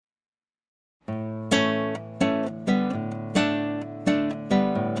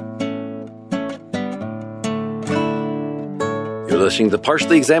listening to The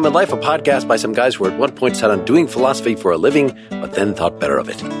Partially Examined Life, a podcast by some guys who at one point set on doing philosophy for a living, but then thought better of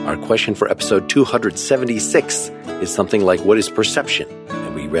it. Our question for episode 276 is something like, what is perception?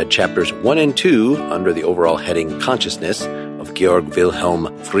 And we read chapters 1 and 2 under the overall heading Consciousness of Georg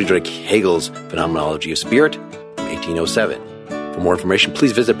Wilhelm Friedrich Hegel's Phenomenology of Spirit from 1807. For more information,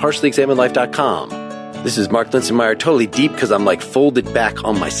 please visit partiallyexaminedlife.com. This is Mark Linsenmeyer, totally deep because I'm like folded back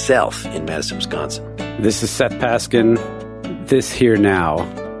on myself in Madison, Wisconsin. This is Seth Paskin, this here now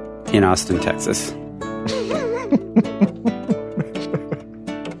in Austin, Texas.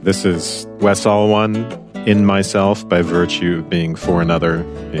 This is Wes Alwan in myself by virtue of being for another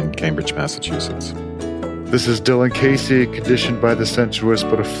in Cambridge, Massachusetts. This is Dylan Casey, conditioned by the sensuous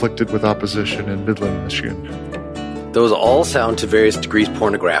but afflicted with opposition in Midland, Michigan. Those all sound to various degrees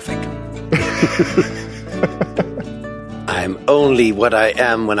pornographic. I'm only what I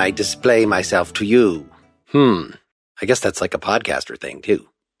am when I display myself to you. I guess that's like a podcaster thing, too.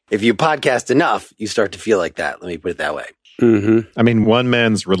 If you podcast enough, you start to feel like that. Let me put it that way. Mm-hmm. I mean, one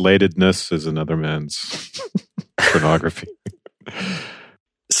man's relatedness is another man's pornography.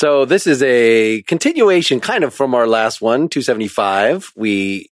 So this is a continuation kind of from our last one, 275.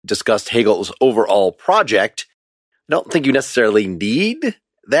 We discussed Hegel's overall project. I don't think you necessarily need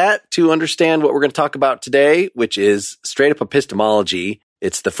that to understand what we're going to talk about today, which is straight up epistemology.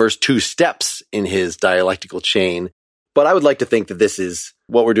 It's the first two steps in his dialectical chain. But I would like to think that this is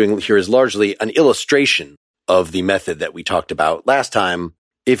what we're doing here is largely an illustration of the method that we talked about last time.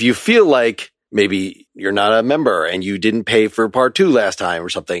 If you feel like maybe you're not a member and you didn't pay for part 2 last time or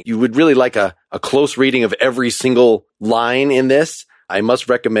something, you would really like a close reading of every single line in this, I must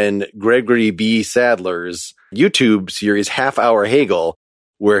recommend Gregory B. Sadler's YouTube series, Half Hour Hegel,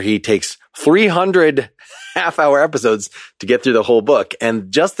 where he takes 300 half-hour episodes to get through the whole book.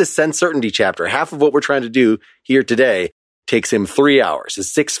 And just this sense certainty chapter, half of what we're trying to do here today, takes him 3 hours.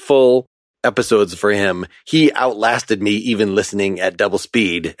 It's 6 full episodes for him. He outlasted me even listening at double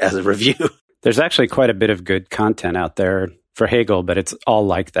speed as a review. There's actually quite a bit of good content out there for Hegel, but it's all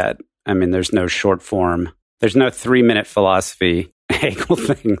like that. I mean, there's no short form. There's no 3-minute philosophy Hegel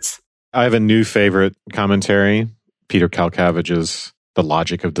things. I have a new favorite commentary. Peter Kalkavich's The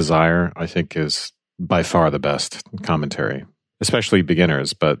Logic of Desire, I think, is by far the best commentary, especially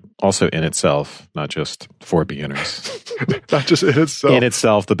beginners, but also in itself, not just for beginners. Not just in itself. In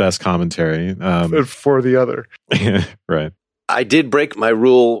itself, the best commentary. For the other. Right. I did break my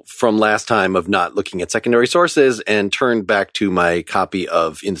rule from last time of not looking at secondary sources and turned back to my copy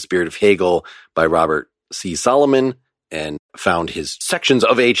of In the Spirit of Hegel by Robert C. Solomon and found his sections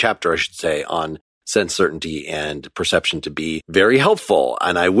of a chapter, I should say, on sense certainty and perception to be very helpful.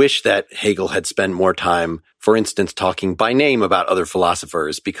 And I wish that Hegel had spent more time, for instance, talking by name about other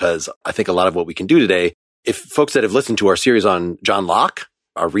philosophers, because I think a lot of what we can do today, if folks that have listened to our series on John Locke,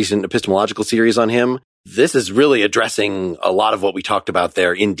 our recent epistemological series on him, this is really addressing a lot of what we talked about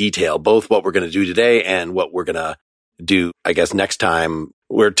there in detail, both what we're going to do today and what we're going to do, I guess, next time.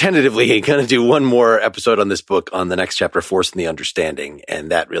 We're tentatively going to do one more episode on this book on the next chapter, Force and the Understanding. And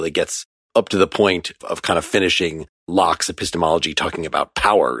that really gets up to the point of kind of finishing Locke's epistemology, talking about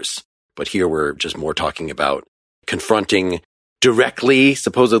powers. But here we're just more talking about confronting directly,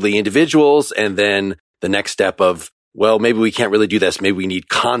 supposedly individuals, and then the next step of, well, maybe we can't really do this. Maybe we need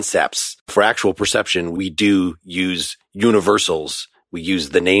concepts. For actual perception, we do use universals. We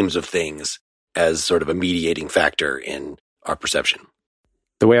use the names of things as sort of a mediating factor in our perception.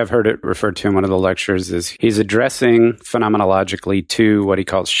 The way I've heard it referred to in one of the lectures is he's addressing phenomenologically to what he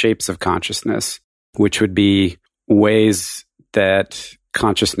calls shapes of consciousness, which would be ways that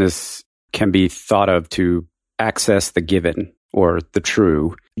consciousness can be thought of to access the given or the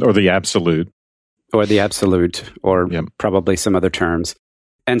true. Or the absolute. Or the absolute, or probably some other terms.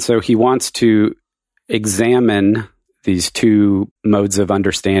 And so he wants to examine these two modes of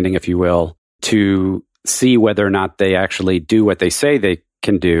understanding, if you will, to see whether or not they actually do what they say they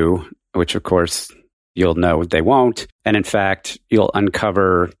can do, which of course you'll know they won't. And in fact, you'll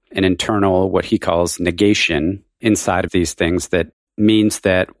uncover an internal, what he calls negation inside of these things that means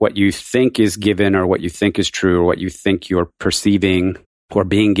that what you think is given or what you think is true or what you think you're perceiving or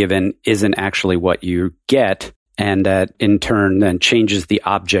being given isn't actually what you get. And that in turn then changes the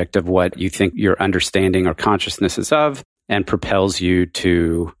object of what you think your understanding or consciousness is of and propels you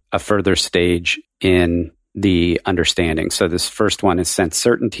to a further stage in the understanding. So this first one is sense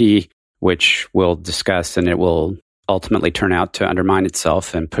certainty, which we'll discuss, and it will ultimately turn out to undermine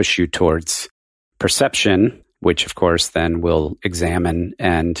itself and push you towards perception, which of course then we'll examine.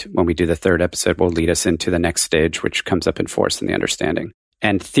 And when we do the third episode, will lead us into the next stage, which comes up in force and the understanding.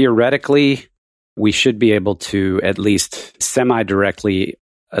 And theoretically, we should be able to at least semi-directly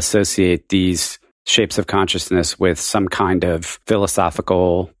associate these shapes of consciousness with some kind of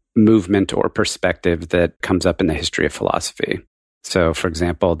philosophical movement or perspective that comes up in the history of philosophy. So, for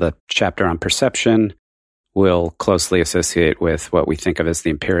example, the chapter on perception will closely associate with what we think of as the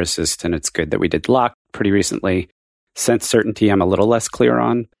empiricist, and it's good that we did Locke pretty recently. Sense certainty, I'm a little less clear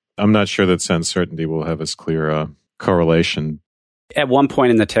on. I'm not sure that sense certainty will have as clear a correlation. At one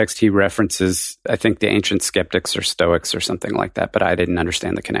point in the text, he references, I think, the ancient skeptics or Stoics or something like that, but I didn't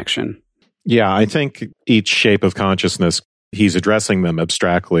understand the connection. Yeah, I think each shape of consciousness, he's addressing them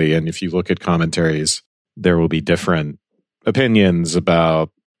abstractly. And if you look at commentaries, there will be different opinions about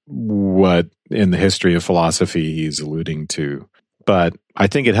what in the history of philosophy he's alluding to. But I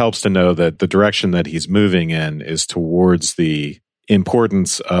think it helps to know that the direction that he's moving in is towards the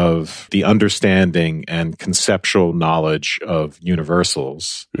importance of the understanding and conceptual knowledge of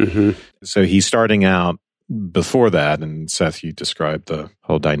universals. Mm-hmm. So he's starting out before that, and Seth, you described the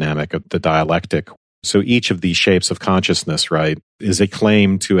whole dynamic of the dialectic. So each of these shapes of consciousness, right, is a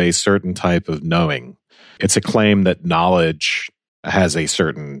claim to a certain type of knowing. It's a claim that knowledge has a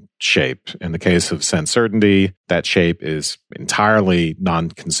certain shape. In the case of sense certainty, that shape is entirely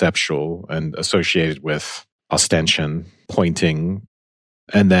non-conceptual and associated with ostension, pointing.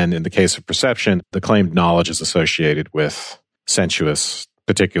 And then in the case of perception, the claimed knowledge is associated with sensuous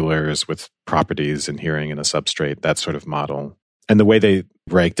particulars, with properties in hearing and a substrate, that sort of model. And the way they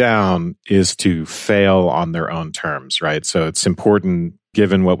break down is to fail on their own terms, right? So it's important,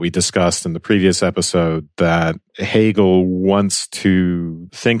 given what we discussed in the previous episode, that Hegel wants to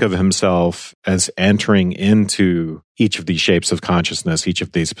think of himself as entering into each of these shapes of consciousness, each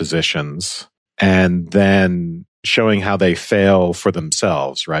of these positions, and then showing how they fail for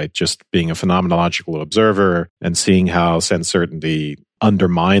themselves, right? Just being a phenomenological observer and seeing how sense certainty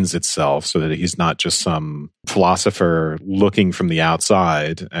undermines itself, so that he's not just some philosopher looking from the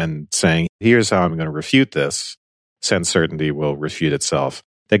outside and saying, here's how I'm going to refute this. Sense certainty will refute itself.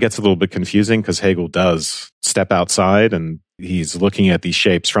 That gets a little bit confusing because Hegel does step outside and he's looking at these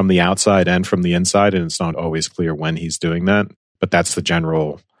shapes from the outside and from the inside, and it's not always clear when he's doing that. But that's the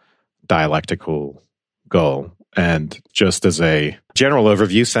general dialectical goal. And just as a general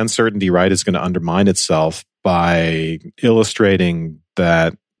overview, sense certainty, right, is going to undermine itself by illustrating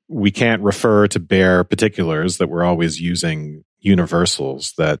that we can't refer to bare particulars, that we're always using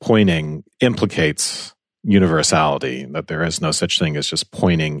universals, that pointing implicates universality, that there is no such thing as just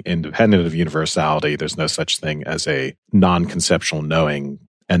pointing independent of universality. There's no such thing as a non-conceptual knowing.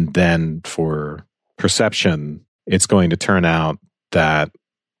 And then for perception, it's going to turn out that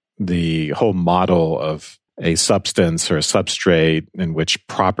the whole model of a substance or a substrate in which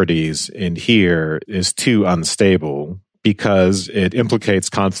properties inhere is too unstable because it implicates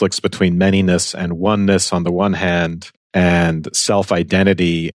conflicts between manyness and oneness on the one hand, and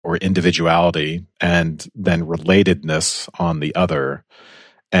self-identity or individuality, and then relatedness on the other.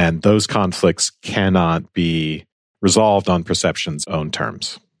 And those conflicts cannot be resolved on perception's own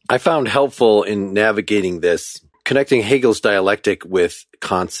terms. I found helpful in navigating this, connecting Hegel's dialectic with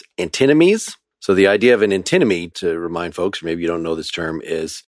Kant's antinomies. So the idea of an antinomy, to remind folks, or maybe you don't know this term,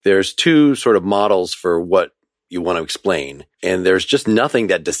 is there's two sort of models for what you want to explain, and there's just nothing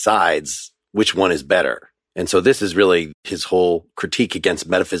that decides which one is better. And so this is really his whole critique against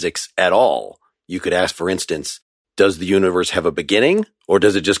metaphysics at all. You could ask, for instance, does the universe have a beginning, or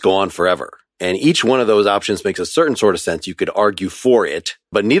does it just go on forever? And each one of those options makes a certain sort of sense. You could argue for it,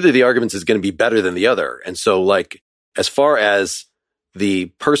 but neither of the arguments is going to be better than the other. And so, like, as far as the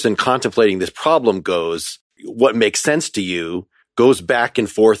person contemplating this problem goes, what makes sense to you goes back and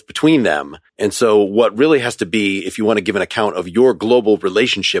forth between them. And so what really has to be, if you want to give an account of your global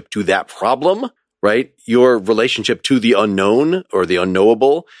relationship to that problem, right, your relationship to the unknown or the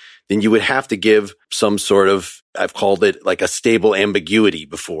unknowable, then you would have to give some sort of, I've called it like a stable ambiguity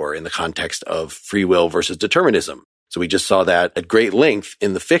before in the context of free will versus determinism. So we just saw that at great length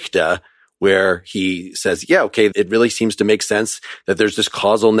in the Fichte, where he says, yeah, okay, it really seems to make sense that there's this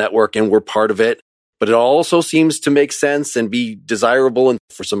causal network and we're part of it. But it also seems to make sense and be desirable, and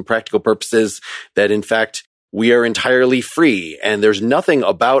for some practical purposes, that in fact, we are entirely free. And there's nothing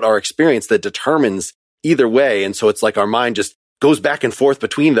about our experience that determines either way. And so it's like our mind just goes back and forth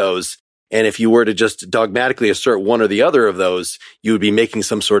between those. And if you were to just dogmatically assert one or the other of those, you would be making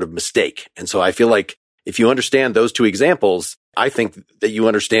some sort of mistake. And so I feel like if you understand those two examples, I think that you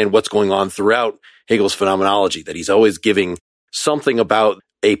understand what's going on throughout Hegel's phenomenology, that he's always giving something about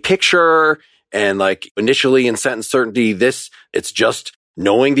a picture. And like initially in sense certainty, it's just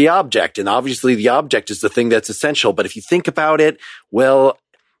knowing the object. And obviously the object is the thing that's essential. But if you think about it, well,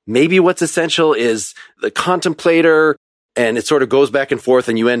 maybe what's essential is the contemplator, and it sort of goes back and forth,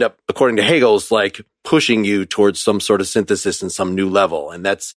 and you end up, according to Hegel's, like pushing you towards some sort of synthesis and some new level. And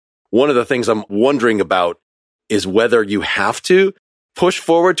that's one of the things I'm wondering about, is whether you have to push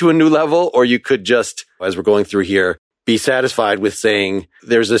forward to a new level, or you could just, as we're going through here, be satisfied with saying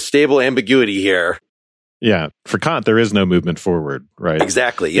there's a stable ambiguity here. Yeah. For Kant, there is no movement forward, right?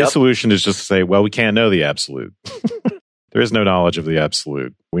 Exactly. Yep. The solution is just to say, well, we can't know the absolute. There is no knowledge of the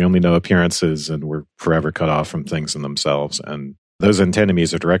absolute. We only know appearances, and we're forever cut off from things in themselves. And those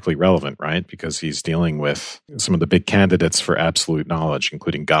antinomies are directly relevant, right? Because he's dealing with some of the big candidates for absolute knowledge,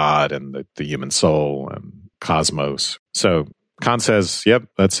 including God and the human soul and cosmos. So Kant says, yep,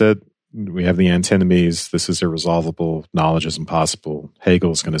 that's it. We have the antinomies. This is irresolvable. Knowledge is impossible.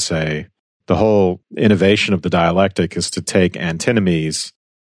 Hegel's going to say the whole innovation of the dialectic is to take antinomies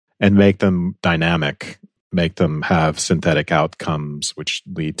and make them dynamic, make them have synthetic outcomes, which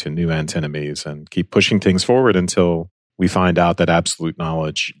lead to new antinomies, and keep pushing things forward until we find out that absolute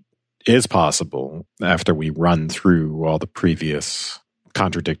knowledge is possible after we run through all the previous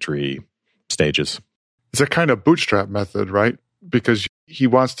contradictory stages. It's a kind of bootstrap method, right? Because he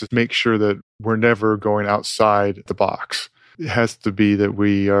wants to make sure that we're never going outside the box. It has to be that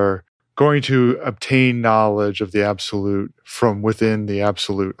we are going to obtain knowledge of the absolute from within the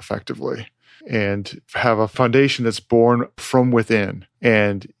absolute effectively, and have a foundation that's born from within.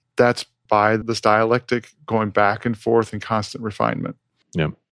 And that's by this dialectic going back and forth in constant refinement. Yeah.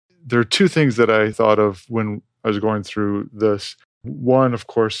 There are two things that I thought of when I was going through this. One, of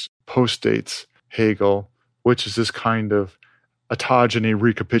course, postdates Hegel, which is this kind of autogeny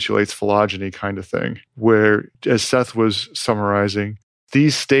recapitulates phylogeny kind of thing, where, as Seth was summarizing,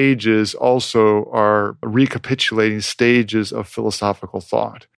 these stages also are recapitulating stages of philosophical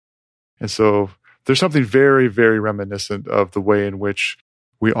thought. And so there's something very, very reminiscent of the way in which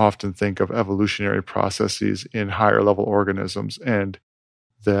we often think of evolutionary processes in higher level organisms, and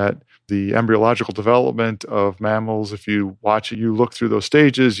that the embryological development of mammals, if you watch it, you look through those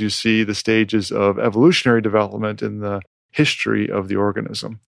stages, you see the stages of evolutionary development in the history of the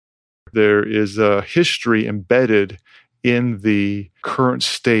organism. There is a history embedded in the current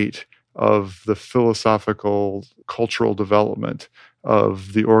state of the philosophical, cultural development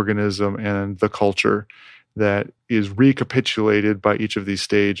of the organism and the culture that is recapitulated by each of these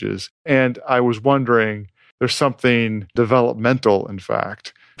stages. And I was wondering, there's something developmental, in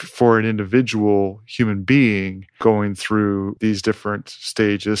fact, for an individual human being going through these different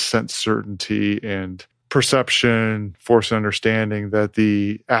stages, sense certainty and perception, force and understanding, that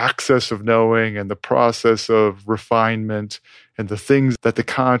the access of knowing and the process of refinement and the things that the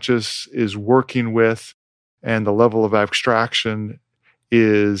conscious is working with and the level of abstraction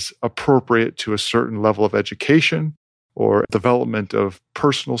is appropriate to a certain level of education or development of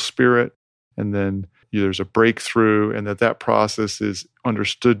personal spirit. And then there's a breakthrough, and that process is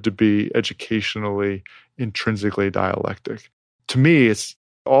understood to be educationally, intrinsically dialectic. To me, it's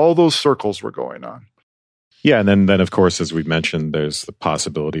all those circles were going on. Yeah, and then of course, as we mentioned, there's the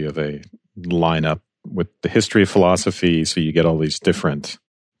possibility of a lineup with the history of philosophy. So you get all these different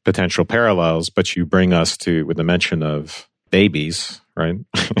potential parallels, but you bring us to, with the mention of babies, right?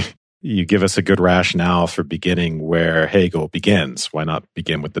 You give us a good rationale for beginning where Hegel begins. Why not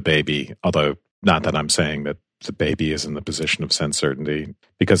begin with the baby? Although, not that I'm saying that the baby is in the position of sense certainty,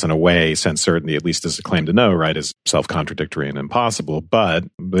 because in a way, sense certainty, at least as a claim to know, right, is self-contradictory and impossible. But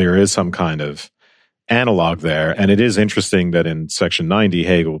there is some kind of analog there. And it is interesting that in section 90,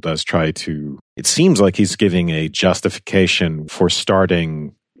 Hegel does try to, it seems like he's giving a justification for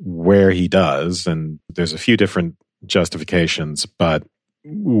starting where he does. And there's a few different justifications, but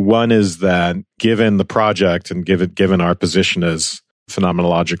one is that given the project and given our position as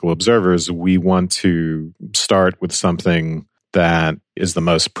phenomenological observers, we want to start with something that is the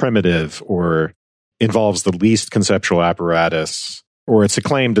most primitive or involves the least conceptual apparatus, or it's a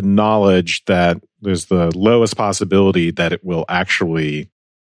claim to knowledge that there's the lowest possibility that it will actually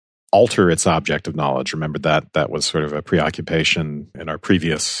alter its object of knowledge. Remember that was sort of a preoccupation in our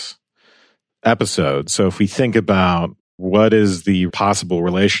previous episode. So if we think about what is the possible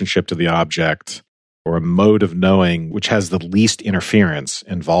relationship to the object, or a mode of knowing which has the least interference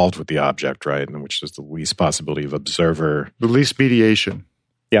involved with the object, right? And which is the least possibility of observer. The least mediation.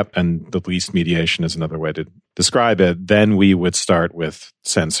 Yep. And the least mediation is another way to describe it. Then we would start with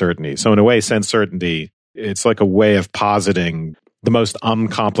sense certainty. So in a way, sense certainty, it's like a way of positing the most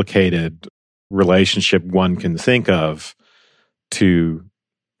uncomplicated relationship one can think of to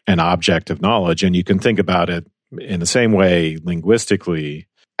an object of knowledge. And you can think about it in the same way linguistically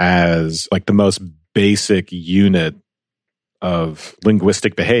as like the most basic unit of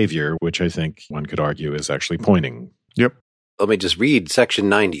linguistic behavior, which I think one could argue is actually pointing. Yep. Let me just read section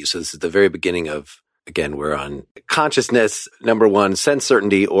 90. So this is the very beginning of, again, we're on consciousness. Number 1, sense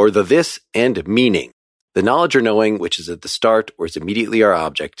certainty, or the this and meaning. The knowledge or knowing, which is at the start or is immediately our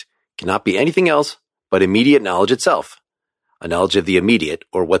object, cannot be anything else but immediate knowledge itself. A knowledge of the immediate,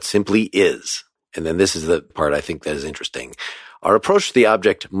 or what simply is. And then this is the part I think that is interesting. Our approach to the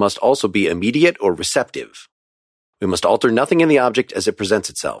object must also be immediate or receptive. We must alter nothing in the object as it presents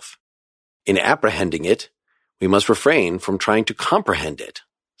itself. In apprehending it, we must refrain from trying to comprehend it.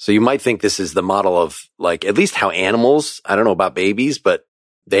 So you might think this is the model of, like, at least how animals, I don't know about babies, but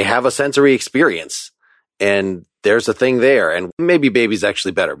they have a sensory experience. And there's a thing there. And maybe baby's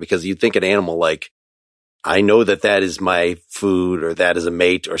actually better, because you think an animal like, I know that that is my food, or that is a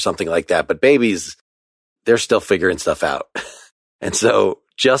mate, or something like that. But babies, they're still figuring stuff out. And so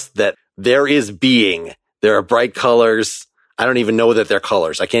just that there is being, there are bright colors. I don't even know that they're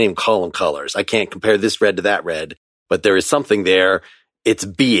colors. I can't even call them colors. I can't compare this red to that red, but there is something there. It's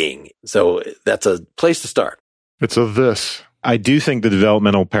being. So that's a place to start. It's a this. I do think the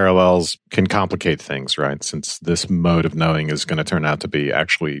developmental parallels can complicate things, right? Since this mode of knowing is going to turn out to be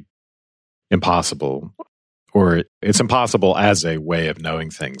actually impossible, or it's impossible as a way of knowing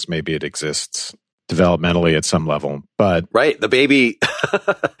things. Maybe it exists developmentally at some level, but... Right, the baby,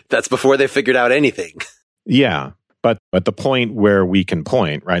 that's before they figured out anything. Yeah, but at the point where we can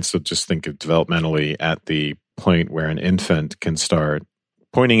point, right? So just think of developmentally at the point where an infant can start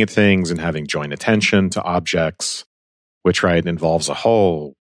pointing at things and having joint attention to objects, which, right, involves a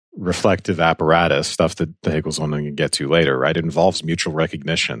whole reflective apparatus, stuff that Hegel's only going to get to later, right? It involves mutual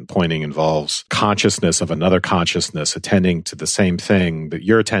recognition. Pointing involves consciousness of another consciousness attending to the same thing that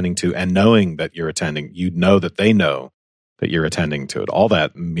you're attending to, and knowing that you're attending. You know that they know that you're attending to it. All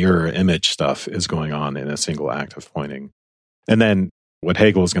that mirror image stuff is going on in a single act of pointing. And then what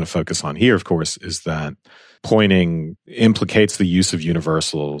Hegel is going to focus on here, of course, is that pointing implicates the use of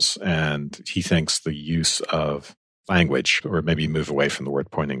universals, and he thinks the use of language, or maybe move away from the word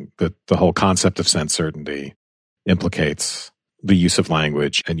pointing, that the whole concept of sense certainty implicates the use of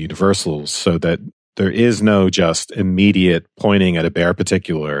language and universals, so that there is no just immediate pointing at a bare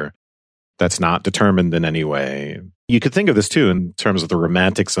particular that's not determined in any way. You could think of this too in terms of the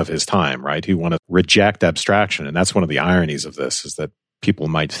romantics of his time, right? Who want to reject abstraction. And that's one of the ironies of this, is that people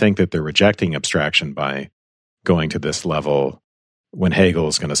might think that they're rejecting abstraction by going to this level, when Hegel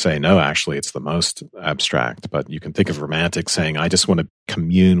is going to say, no, actually, it's the most abstract. But you can think of romantics saying, I just want to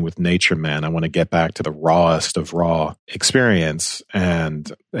commune with nature, man. I want to get back to the rawest of raw experience. And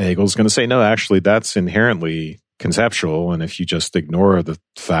Hegel's going to say, no, actually, that's inherently conceptual. And if you just ignore the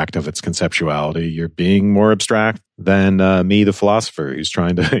fact of its conceptuality, you're being more abstract than me, the philosopher, who's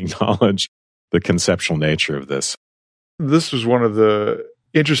trying to acknowledge the conceptual nature of this. This was one of the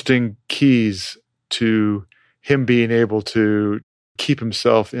interesting keys to him being able to keep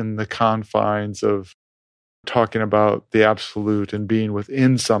himself in the confines of talking about the absolute and being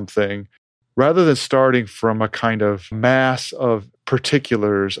within something, rather than starting from a kind of mass of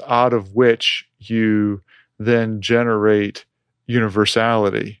particulars out of which you then generate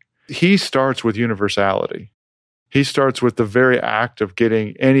universality. He starts with universality. He starts with the very act of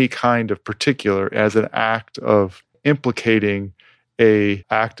getting any kind of particular as an act of implicating an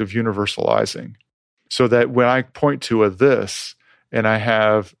act of universalizing. So that when I point to a this, and I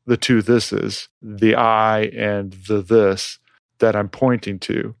have the two thises, the I and the this that I'm pointing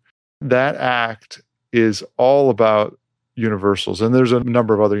to, that act is all about universals. And there's a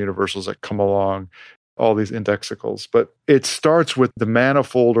number of other universals that come along, all these indexicals. But it starts with the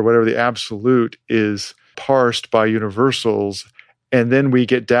manifold, or whatever the absolute is, parsed by universals. And then we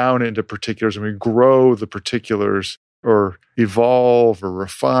get down into particulars, and we grow the particulars, or evolve or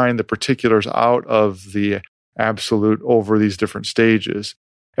refine the particulars out of the absolute over these different stages,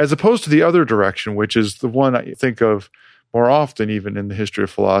 as opposed to the other direction, which is the one I think of more often, even in the history of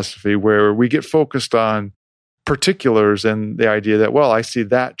philosophy, where we get focused on particulars and the idea that, well, I see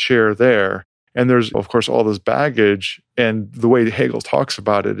that chair there. And there's, of course, all this baggage. And the way Hegel talks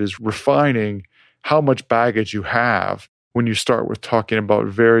about it is refining how much baggage you have when you start with talking about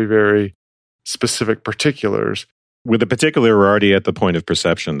very, very specific particulars. With the particular, we're already at the point of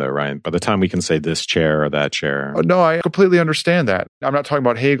perception, though, right? By the time we can say this chair or that chair. No, I completely understand that. I'm not talking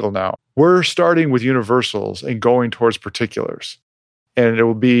about Hegel now. We're starting with universals and going towards particulars. And it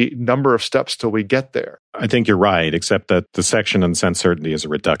will be a number of steps till we get there. I think you're right, except that the section on sense certainty is a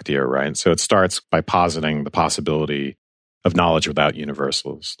reductio, right? So it starts by positing the possibility of knowledge without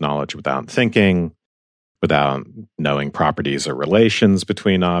universals, knowledge without thinking, without knowing properties or relations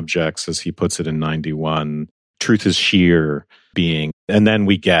between objects, as he puts it in 91. truth is sheer being. And then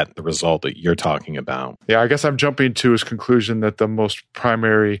we get the result that you're talking about. Yeah, I guess I'm jumping to his conclusion that the most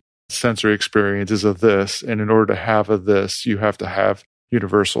primary sensory experience is a this. And in order to have a this, you have to have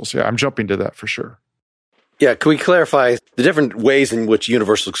universals. Yeah, I'm jumping to that for sure. Yeah, can we clarify the different ways in which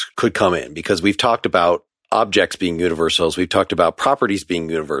universals could come in? Because we've talked about objects being universals. We've talked about properties being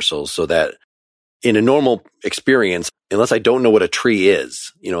universals, so that in a normal experience, unless I don't know what a tree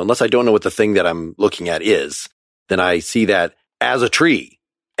is, unless I don't know what the thing that I'm looking at is, then I see that as a tree,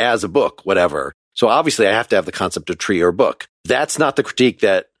 as a book, whatever. So obviously I have to have the concept of tree or book. That's not the critique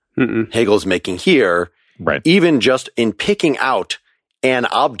that Hegel's making here. Right. Even just in picking out an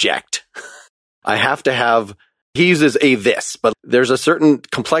object, I have to have, he uses a this, but there's a certain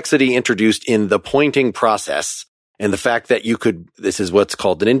complexity introduced in the pointing process and the fact that this is what's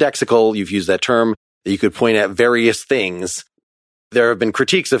called an indexical, you've used that term, that you could point at various things. There have been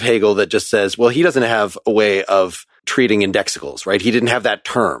critiques of Hegel that just says, well, he doesn't have a way of treating indexicals, right? He didn't have that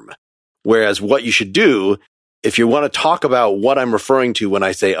term. Whereas what you should do, if you want to talk about what I'm referring to when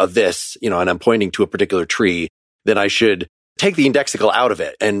I say a this, and I'm pointing to a particular tree, then I should take the indexical out of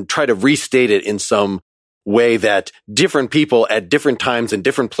it and try to restate it in some way that different people at different times and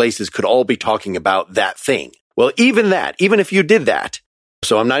different places could all be talking about that thing. Well, even if you did that,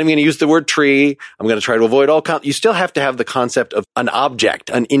 so I'm not even going to use the word tree. I'm going to try to avoid you still have to have the concept of an object,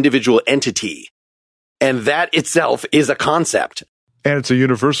 an individual entity. And that itself is a concept. And it's a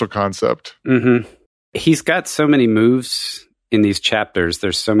universal concept. Mm-hmm. He's got so many moves in these chapters.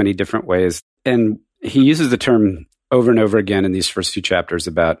 There's so many different ways. And he uses the term over and over again in these first few chapters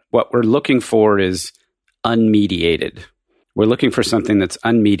about what we're looking for is unmediated. We're looking for something that's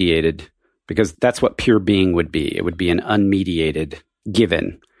unmediated because that's what pure being would be. It would be an unmediated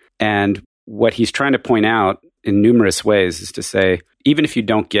given. And what he's trying to point out in numerous ways is to say, even if you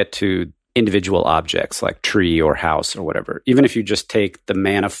don't get to individual objects like tree or house or whatever, even if you just take the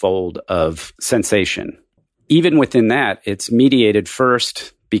manifold of sensation, even within that, it's mediated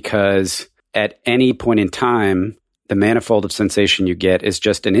first because at any point in time, the manifold of sensation you get is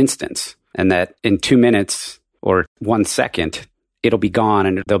just an instance, and that in 2 minutes or 1 second, it'll be gone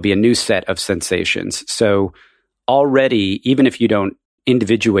and there'll be a new set of sensations. So already, even if you don't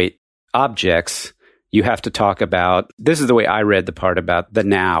individuate objects, you have to talk about, this is the way I read the part about the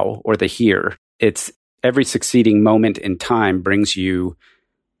now or the here. It's every succeeding moment in time brings you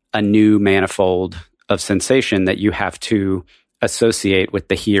a new manifold of sensation that you have to associate with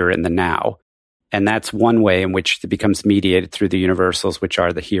the here and the now. And that's one way in which it becomes mediated through the universals, which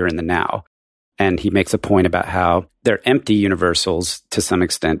are the here and the now. And he makes a point about how they're empty universals to some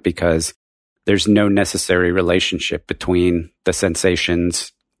extent because there's no necessary relationship between the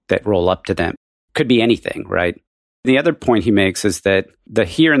sensations that roll up to them. Could be anything, right? The other point he makes is that the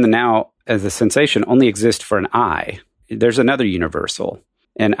here and the now as a sensation only exist for an I. There's another universal.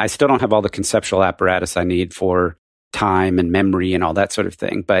 And I still don't have all the conceptual apparatus I need for time and memory and all that sort of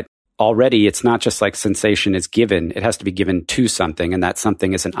thing. But already it's not just like sensation is given. It has to be given to something, and that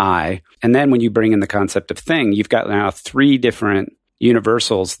something is an I. And then when you bring in the concept of thing, you've got now 3 different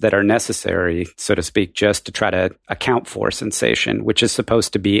universals that are necessary, so to speak, just to try to account for sensation, which is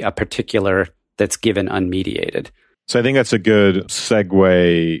supposed to be a particular that's given unmediated. So I think that's a good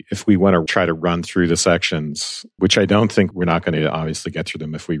segue if we want to try to run through the sections, which I don't think we're not going to obviously get through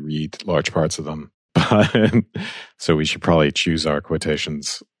them if we read large parts of them. So we should probably choose our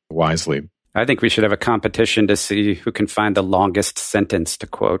quotations wisely. I think we should have a competition to see who can find the longest sentence to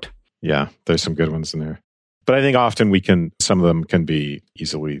quote. Yeah, there's some good ones in there. But I think often some of them can be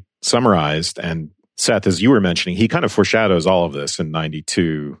easily summarized. And Seth, as you were mentioning, he kind of foreshadows all of this in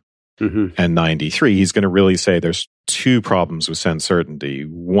 92 and 93. He's going to really say there's 2 problems with sense certainty.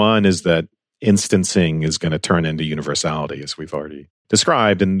 One is that instancing is going to turn into universality, as we've already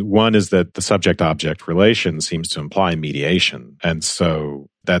described. And one is that the subject-object relation seems to imply mediation. And so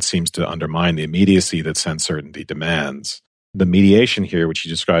that seems to undermine the immediacy that sense certainty demands. The mediation here, which he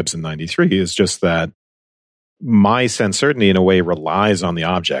describes in 93, is just that my sense certainty in a way relies on the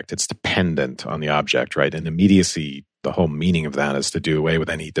object. It's dependent on the object, right? And immediacy, the whole meaning of that is to do away with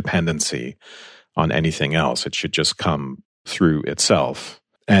any dependency on anything else. It should just come through itself.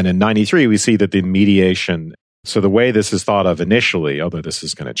 And in 93, we see that the mediation, so the way this is thought of initially, although this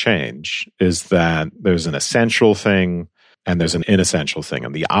is going to change, is that there's an essential thing and there's an inessential thing.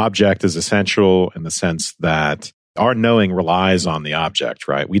 And the object is essential in the sense that our knowing relies on the object,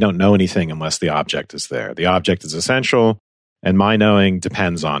 right? We don't know anything unless the object is there. The object is essential, and my knowing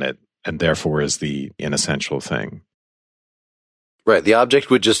depends on it, and therefore is the inessential thing. Right. The object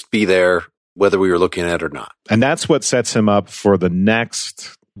would just be there whether we were looking at it or not. And that's what sets him up for the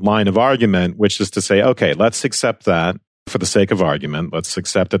next line of argument, which is to say, okay, let's accept that for the sake of argument. Let's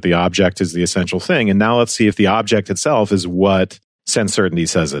accept that the object is the essential thing. And now let's see if the object itself is what sense certainty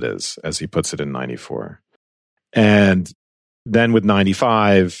says it is, as he puts it in 94. And then with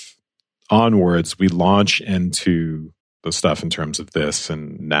 95 onwards, we launch into the stuff in terms of this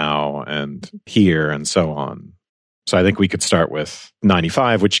and now and here and so on. So I think we could start with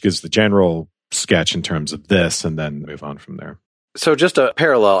 95, which gives the general sketch in terms of this, and then move on from there. So just a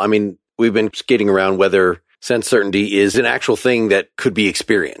parallel, I mean, we've been skating around whether sense certainty is an actual thing that could be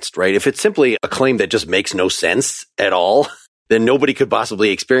experienced, right? If it's simply a claim that just makes no sense at all, then nobody could possibly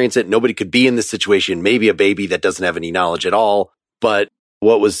experience it. Nobody could be in this situation, maybe a baby that doesn't have any knowledge at all. But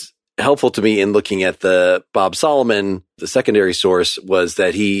what was helpful to me in looking at the Bob Solomon, the secondary source, was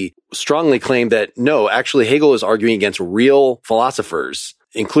that he strongly claimed that no, actually Hegel is arguing against real philosophers,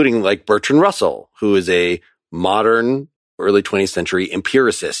 including like Bertrand Russell, who is a modern early 20th century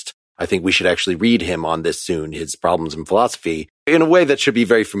empiricist. I think we should actually read him on this soon, his Problems in Philosophy, in a way that should be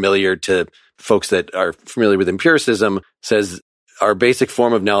very familiar to folks that are familiar with empiricism. Says our basic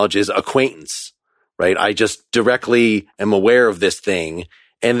form of knowledge is acquaintance, right? I just directly am aware of this thing.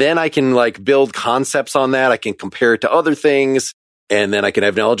 And then I can like build concepts on that. I can compare it to other things. And then I can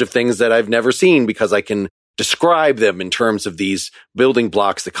have knowledge of things that I've never seen because I can describe them in terms of these building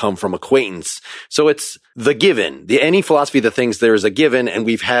blocks that come from acquaintance. So it's the given. Any philosophy that thinks there is a given, and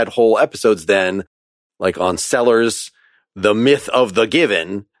we've had whole episodes then, like on Sellers, the myth of the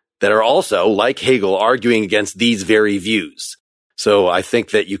given, that are also, like Hegel, arguing against these very views. So I think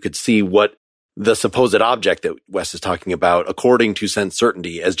that you could see what the supposed object that Wes is talking about, according to sense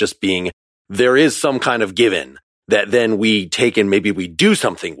certainty, as just being, there is some kind of given that then we take and maybe we do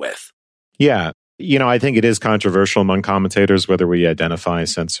something with. Yeah. I think it is controversial among commentators whether we identify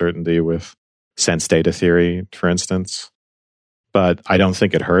sense certainty with sense data theory, for instance. But I don't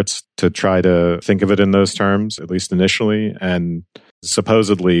think it hurts to try to think of it in those terms, at least initially. And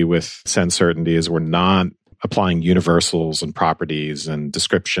supposedly with sense certainty is we're not applying universals and properties and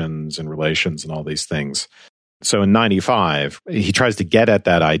descriptions and relations and all these things. So in 95, he tries to get at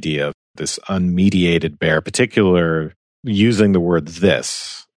that idea of this unmediated bare particular using the word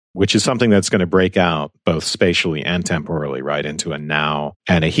this, which is something that's going to break out both spatially and temporally, right, into a now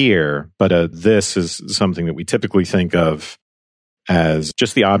and a here. But a this is something that we typically think of as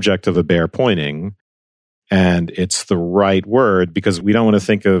just the object of a bare pointing. And it's the right word because we don't want to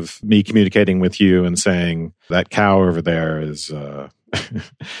think of me communicating with you and saying that cow over there is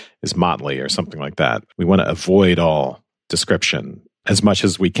is motley or something like that. We want to avoid all description as much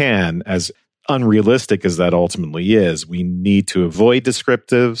as we can, as unrealistic as that ultimately is. We need to avoid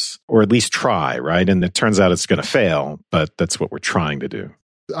descriptives, or at least try, right? And it turns out it's going to fail, but that's what we're trying to do.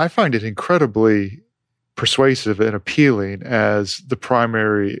 I find it incredibly persuasive and appealing as the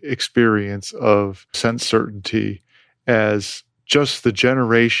primary experience of sense certainty, as just the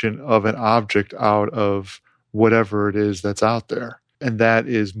generation of an object out of whatever it is that's out there. And that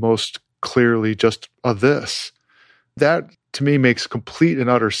is most clearly just a this. That, to me, makes complete and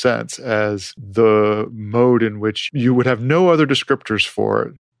utter sense as the mode in which you would have no other descriptors for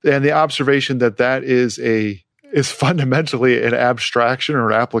it. And the observation that that is fundamentally an abstraction or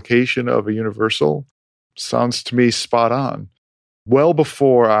an application of a universal sounds to me spot on. Well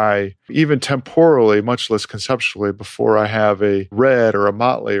before I, even temporally, much less conceptually, before I have a red or a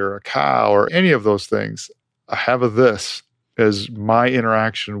motley or a cow or any of those things, I have a this as my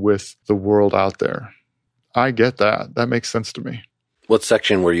interaction with the world out there. I get that. That makes sense to me. What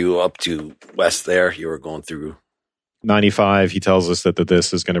section were you up to, Wes, there? You were going through 95. He tells us that the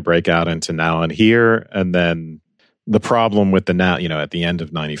this is going to break out into now and here. And then the problem with the now, at the end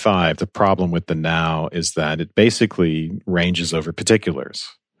of 95, the problem with the now is that it basically ranges over particulars.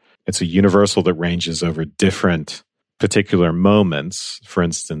 It's a universal that ranges over different particular moments. For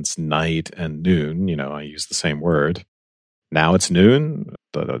instance, night and noon, I use the same word. Now it's noon,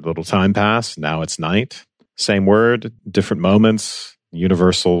 a little time passed. Now it's night. Same word, different moments,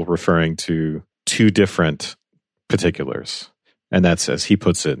 universal referring to two different particulars. And that's, as he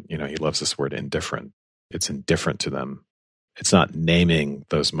puts it, he loves this word indifferent. It's indifferent to them. It's not naming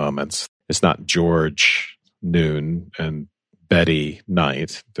those moments. It's not George noon and Betty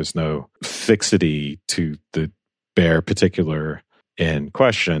night. There's no fixity to the bare particular in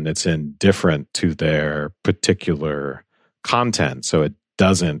question. It's indifferent to their particular content. So it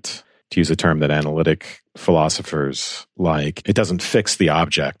doesn't, to use a term that analytic philosophers like, it doesn't fix the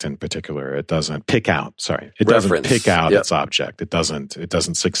object in particular. It doesn't pick out, doesn't pick out its object. It doesn't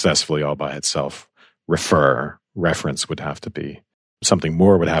successfully all by itself reference would have to be something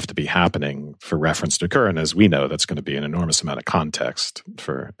more would have to be happening for reference to occur. And as we know, that's going to be an enormous amount of context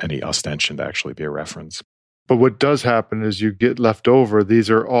for any ostension to actually be a reference. But what does happen is you get left over, these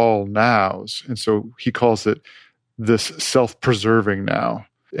are all nows. And so he calls it this self-preserving now.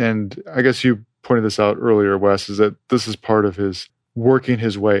 And I guess you pointed this out earlier, Wes, is that this is part of his working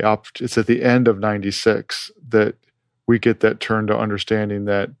his way up. It's at the end of 96 that we get that turn to understanding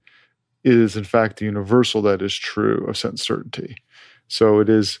that it is in fact the universal that is true of sense certainty. So it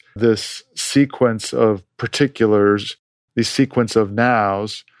is this sequence of particulars, the sequence of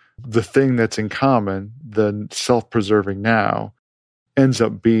nows, the thing that's in common, the self-preserving now, ends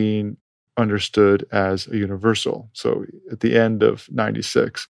up being understood as a universal. So at the end of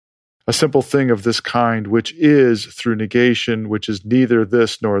 96, a simple thing of this kind, which is through negation, which is neither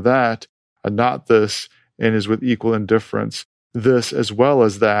this nor that, and not this, and is with equal indifference, this as well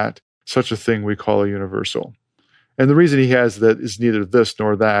as that, such a thing we call a universal. And the reason he has that is neither this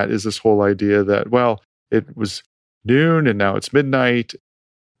nor that is this whole idea that, well, it was noon and now it's midnight.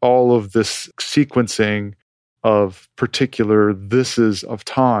 All of this sequencing of particular thises of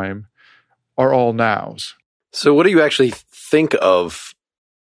time are all nows. So what do you actually think of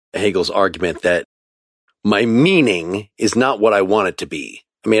Hegel's argument that my meaning is not what I want it to be?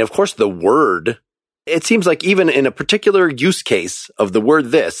 I mean, of course, the word, it seems like even in a particular use case of the word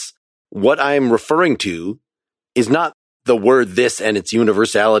this, what I'm referring to is not the word this and its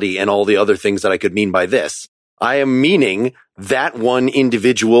universality and all the other things that I could mean by this. I am meaning that one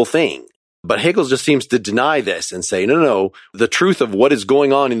individual thing. But Hegel just seems to deny this and say, no, the truth of what is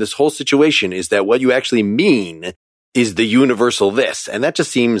going on in this whole situation is that what you actually mean is the universal this. And that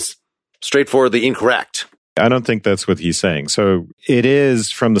just seems straightforwardly incorrect. I don't think that's what he's saying. So it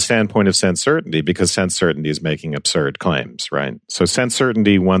is from the standpoint of sense certainty, because sense certainty is making absurd claims, right? So sense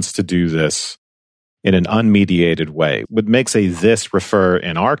certainty wants to do this in an unmediated way. What makes a this refer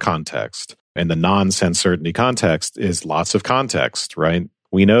in our context, in the non-sense certainty context, is lots of context, right?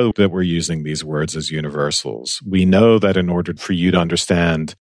 We know that we're using these words as universals. We know that in order for you to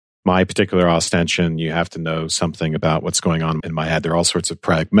understand my particular ostension, you have to know something about what's going on in my head. There are all sorts of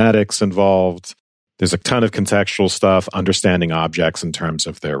pragmatics involved. There's a ton of contextual stuff, understanding objects in terms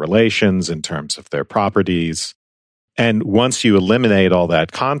of their relations, in terms of their properties. And once you eliminate all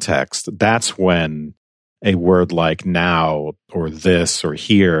that context, that's when a word like now or this or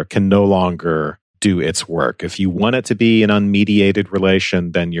here can no longer do its work. If you want it to be an unmediated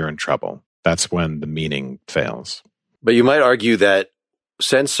relation, then you're in trouble. That's when the meaning fails. But you might argue that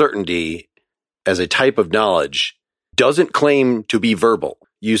sense certainty as a type of knowledge doesn't claim to be verbal.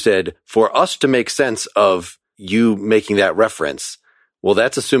 You said, for us to make sense of you making that reference, well,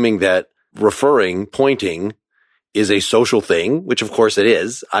 that's assuming that referring, pointing, is a social thing, which of course it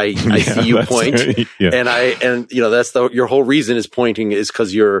is. I see you point, yeah. and that's your whole reason is pointing is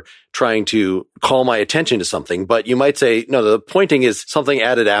because you're trying to call my attention to something. But you might say, no, the pointing is something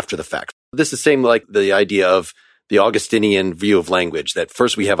added after the fact. This is same like the idea of the Augustinian view of language, that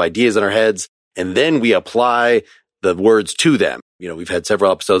first we have ideas in our heads and then we apply the words to them. We've had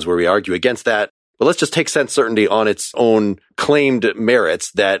several episodes where we argue against that, but let's just take sense certainty on its own claimed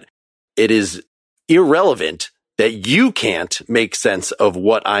merits, that it is irrelevant that you can't make sense of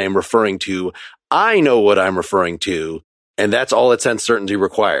what I am referring to. I know what I'm referring to, and that's all that sense certainty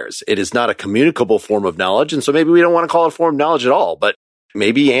requires. It is not a communicable form of knowledge, and so maybe we don't want to call it a form of knowledge at all, but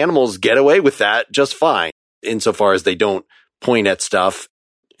maybe animals get away with that just fine, insofar as they don't point at stuff.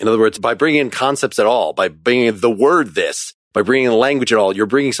 In other words, by bringing in concepts at all, by bringing in the word this, by bringing in language at all, you're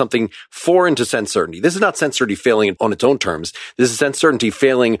bringing something foreign to sense certainty. This is not sense certainty failing on its own terms. This is sense certainty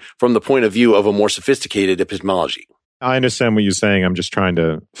failing from the point of view of a more sophisticated epistemology. I understand what you're saying. I'm just trying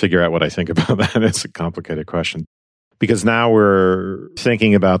to figure out what I think about that. It's a complicated question. Because now we're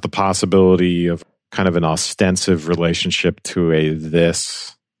thinking about the possibility of kind of an ostensive relationship to a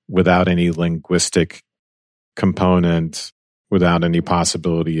this without any linguistic component, without any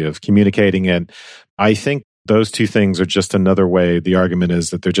possibility of communicating it. I think those two things are just another way. The argument is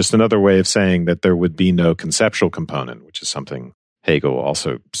that they're just another way of saying that there would be no conceptual component, which is something Hegel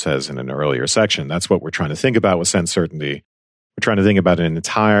also says in an earlier section. That's what we're trying to think about with sense certainty. We're trying to think about an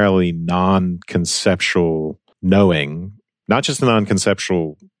entirely non-conceptual knowing, not just a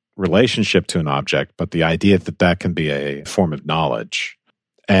non-conceptual relationship to an object, but the idea that that can be a form of knowledge.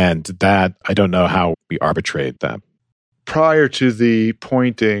 And that, I don't know how we arbitrate that. Prior to the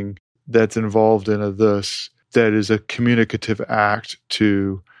pointing that's involved in a this, that is a communicative act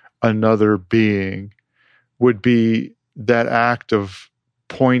to another being, would be that act of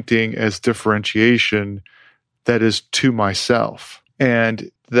pointing as differentiation that is to myself.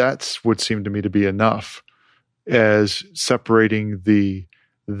 And that's would seem to me to be enough as separating the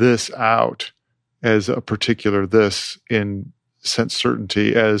this out as a particular this in sense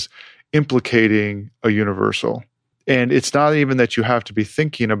certainty, as implicating a universal. And it's not even that you have to be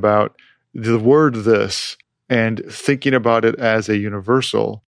thinking about the word this and thinking about it as a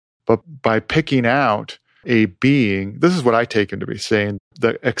universal, but by picking out a being, this is what I take him to be saying,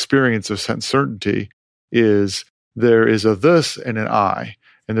 the experience of sense certainty is there is a this and an I,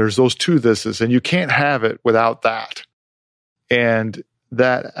 and there's those two thises, and you can't have it without that. And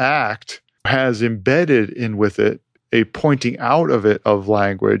that act has embedded in with it a pointing out of it of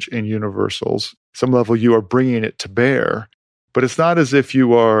language and universals. Some level you are bringing it to bear, but it's not as if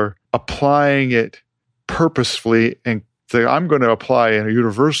you are applying it purposefully and say, I'm going to apply a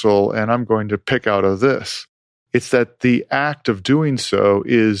universal and I'm going to pick out of this. It's that the act of doing so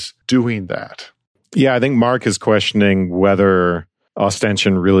is doing that. Yeah, I think Mark is questioning whether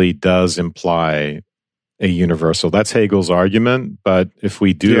ostension really does imply a universal. That's Hegel's argument, but if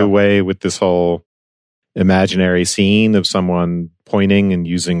we do away with this whole imaginary scene of someone pointing and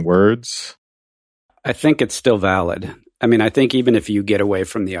using words, I think it's still valid. I mean, I think even if you get away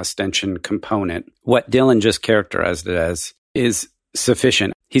from the ostension component, what Dylan just characterized it as is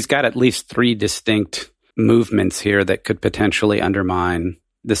sufficient. He's got at least 3 distinct movements here that could potentially undermine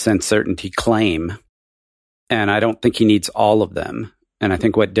the sense certainty claim. And I don't think he needs all of them. And I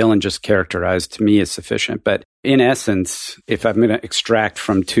think what Dylan just characterized to me is sufficient. But in essence, if I'm going to extract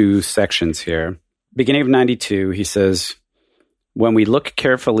from 2 sections here, beginning of 92, he says, when we look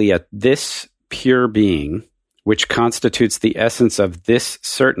carefully at this pure being, which constitutes the essence of this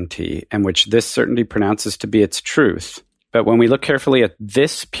certainty, and which this certainty pronounces to be its truth. But when we look carefully at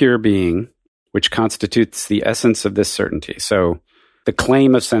this pure being, which constitutes the essence of this certainty. So the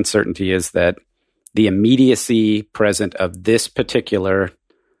claim of sense certainty is that the immediacy present of this particular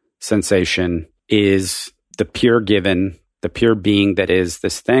sensation is the pure given, the pure being that is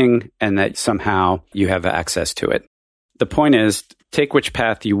this thing, and that somehow you have access to it. The point is, take which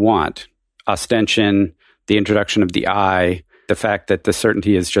path you want. Ostension, the introduction of the I, the fact that the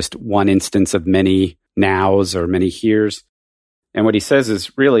certainty is just one instance of many nows or many heres. And what he says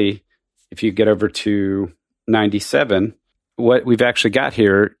is really, if you get over to 97, what we've actually got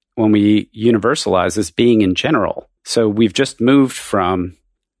here when we universalize is being in general. So we've just moved from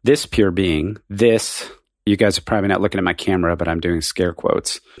this pure being, this, you guys are probably not looking at my camera, but I'm doing scare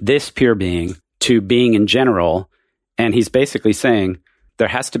quotes, this pure being to being in general. And he's basically saying there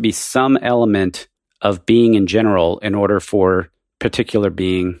has to be some element of being in general in order for particular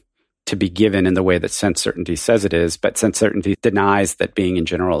being to be given in the way that sense certainty says it is, but sense certainty denies that being in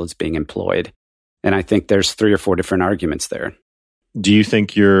general is being employed. And I think there's 3 or 4 different arguments there. Do you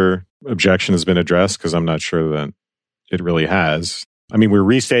think your objection has been addressed? Because I'm not sure that it really has. I mean, we're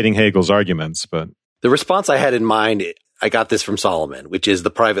restating Hegel's arguments, but... The response I had in mind, I got this from Solomon, which is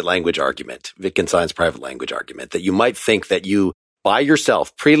the private language argument, Wittgenstein's private language argument, that you might think that you, by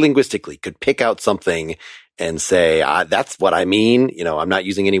yourself, pre-linguistically, could pick out something and say, that's what I mean. You know, I'm not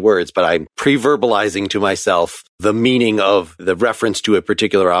using any words, but I'm pre-verbalizing to myself the meaning of the reference to a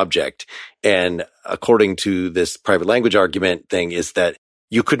particular object. And according to this private language argument thing is that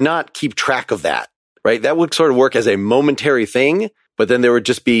you could not keep track of that, right? That would sort of work as a momentary thing, but then there would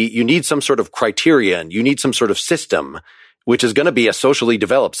just be, you need some sort of criterion, you need some sort of system, which is going to be a socially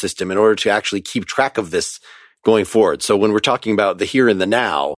developed system in order to actually keep track of this going forward. So when we're talking about the here and the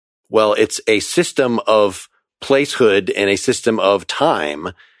now, well, it's a system of placehood and a system of time.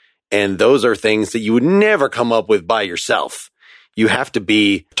 And those are things that you would never come up with by yourself. You have to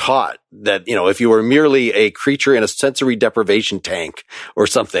be taught that, you know, if you were merely a creature in a sensory deprivation tank or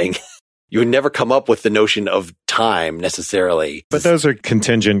something, you would never come up with the notion of time necessarily. But those are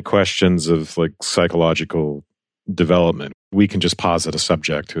contingent questions of like psychological development. We can just posit a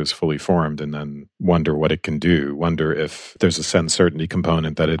subject who is fully formed and then wonder what it can do, wonder if there's a sense certainty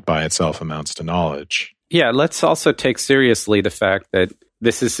component that it by itself amounts to knowledge. Yeah, let's also take seriously the fact that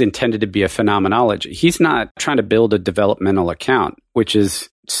this is intended to be a phenomenology. He's not trying to build a developmental account, which is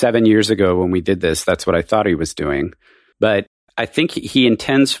 7 years ago when we did this. That's what I thought he was doing. But I think he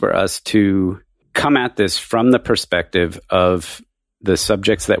intends for us to come at this from the perspective of the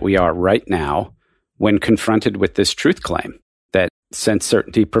subjects that we are right now when confronted with this truth claim that sense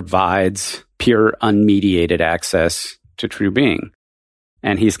certainty provides pure, unmediated access to true being.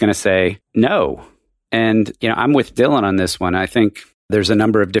 And he's going to say, no. And, you know, I'm with Dylan on this one. I think there's a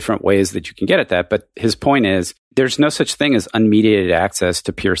number of different ways that you can get at that. But his point is there's no such thing as unmediated access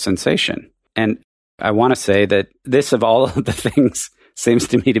to pure sensation. And I want to say that this, of all of the things, seems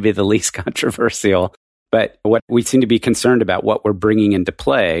to me to be the least controversial. But what we seem to be concerned about, what we're bringing into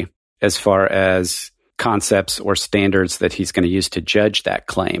play as far as concepts or standards that he's going to use to judge that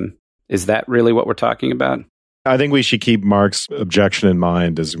claim. Is that really what we're talking about? I think we should keep Mark's objection in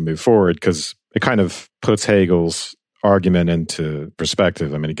mind as we move forward, because it kind of puts Hegel's argument into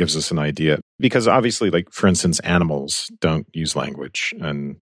perspective. I mean, it gives us an idea. Because obviously, like, for instance, animals don't use language.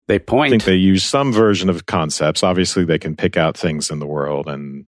 And they point. I think they use some version of concepts. Obviously, they can pick out things in the world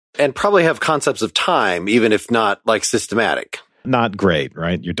and probably have concepts of time, even if not like systematic. Not great,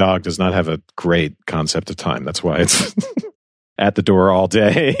 right? Your dog does not have a great concept of time. That's why it's at the door all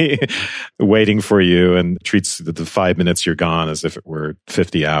day waiting for you and treats the 5 minutes you're gone as if it were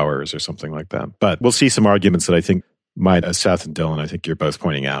 50 hours or something like that. But we'll see some arguments that I think might, Seth and Dylan, I think you're both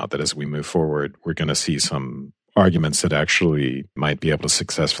pointing out that as we move forward, we're going to see some arguments that actually might be able to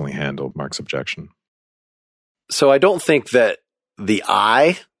successfully handle Mark's objection. So I don't think that the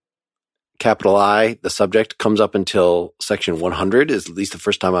I, capital I, the subject, comes up until section 100, is at least the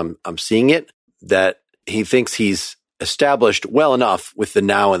first time I'm seeing it, that he thinks he's established well enough with the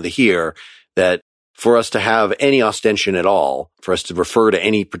now and the here that for us to have any ostension at all, for us to refer to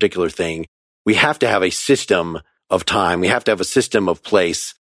any particular thing, we have to have a system of time. We have to have a system of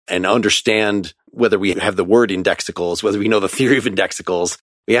place and understand whether we have the word indexicals, whether we know the theory of indexicals.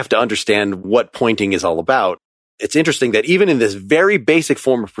 We have to understand what pointing is all about. It's interesting that even in this very basic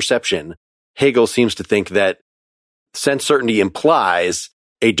form of perception, Hegel seems to think that sense certainty implies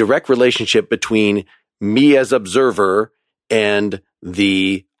a direct relationship between me as observer and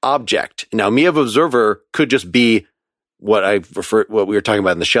the object. Now, me as observer could just be what we were talking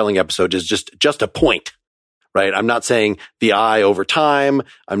about in the Schelling episode, is just a point, right? I'm not saying the I over time.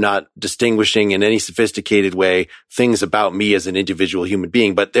 I'm not distinguishing in any sophisticated way things about me as an individual human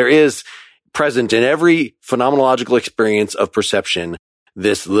being, but there is present in every phenomenological experience of perception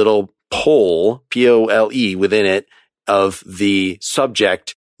this little pole, P-O-L-E, within it of the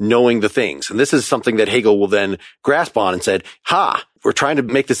subject knowing the things. And this is something that Hegel will then grasp on and said, we're trying to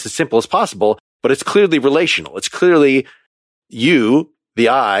make this as simple as possible, but it's clearly relational. It's clearly you, the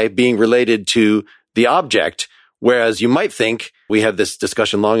I, being related to the object, whereas you might think, we had this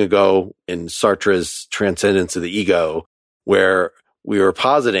discussion long ago in Sartre's Transcendence of the Ego, where we were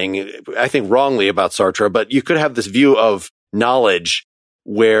positing, I think wrongly about Sartre, but you could have this view of knowledge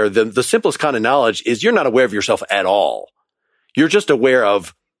where the simplest kind of knowledge is you're not aware of yourself at all. You're just aware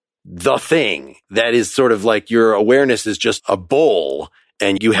of the thing. That is sort of like your awareness is just a bowl,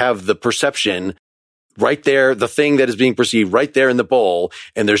 and you have the perception right there, the thing that is being perceived right there in the bowl,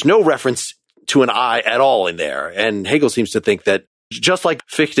 and there's no reference to an I at all in there. And Hegel seems to think that, just like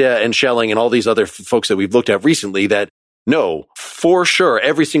Fichte and Schelling and all these other folks that we've looked at recently, that no, for sure,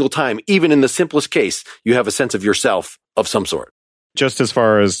 every single time, even in the simplest case, you have a sense of yourself of some sort. Just as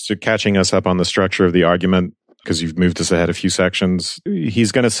far as to catching us up on the structure of the argument, because you've moved us ahead a few sections,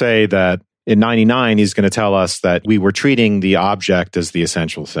 he's going to say that in 99, he's going to tell us that we were treating the object as the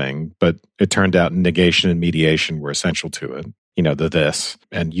essential thing, but it turned out negation and mediation were essential to it. You know, the this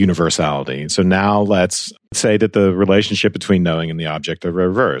and universality. So now let's say that the relationship between knowing and the object are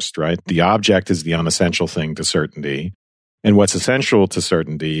reversed, right? The object is the unessential thing to certainty. And what's essential to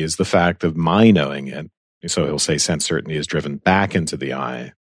certainty is the fact of my knowing it. So he'll say sense certainty is driven back into the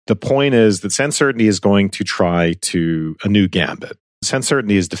I. The point is that sense certainty is going to try to a new gambit. Sense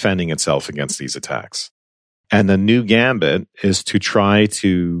certainty is defending itself against these attacks. And the new gambit is to try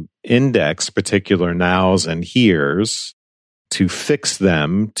to index particular nows and heres to fix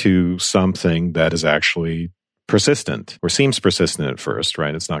them to something that is actually persistent or seems persistent at first,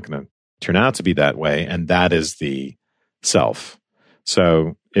 right? It's not going to turn out to be that way. And that is the self.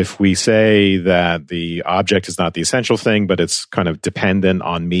 So if we say that the object is not the essential thing, but it's kind of dependent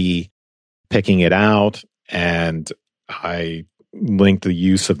on me picking it out, and I link the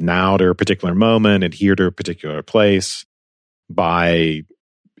use of now to a particular moment and here to a particular place by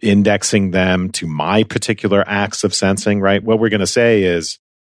indexing them to my particular acts of sensing, right? What we're going to say is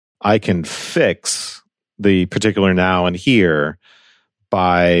I can fix the particular now and here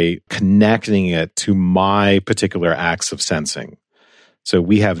by connecting it to my particular acts of sensing. So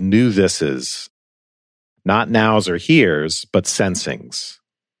we have new thises, not nows or heres, but sensings,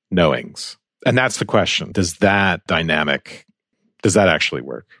 knowings. And that's the question. Does that actually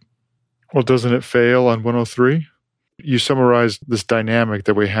work? Well, doesn't it fail on 103? You summarized this dynamic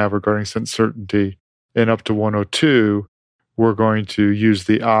that we have regarding sense certainty, and up to 102, we're going to use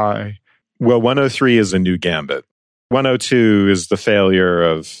the I. Well, 103 is a new gambit. 102 is the failure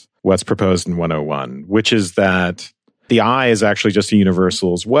of what's proposed in 101, which is that the I is actually just a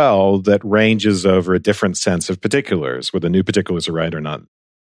universal as well that ranges over a different sense of particulars, whether new particulars are right or not.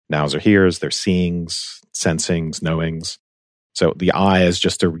 Nows or heres, they're seeings, sensings, knowings. So the I is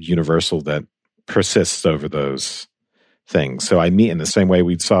just a universal that persists over those things. So I mean, in the same way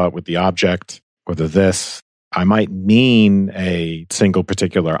we saw it with the object or the this, I might mean a single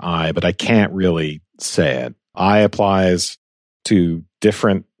particular I, but I can't really say it. I applies to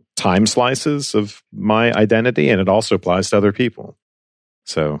different time slices of my identity, and it also applies to other people.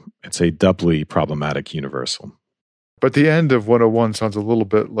 So it's a doubly problematic universal. But the end of 101 sounds a little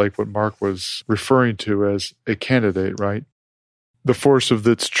bit like what Mark was referring to as a candidate, right? The force of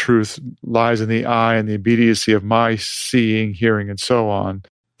its truth lies in the I and the immediacy of my seeing, hearing, and so on.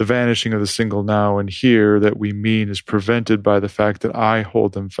 The vanishing of the single now and here that we mean is prevented by the fact that I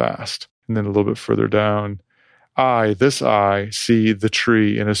hold them fast. And then a little bit further down, this I, see the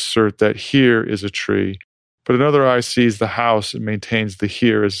tree and assert that here is a tree. But another eye sees the house and maintains the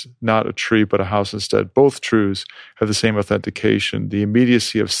here is not a tree but a house instead. Both truths have the same authentication, the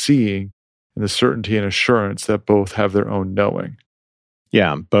immediacy of seeing and the certainty and assurance that both have their own knowing.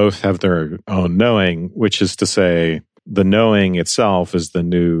 Yeah, both have their own knowing, which is to say the knowing itself is the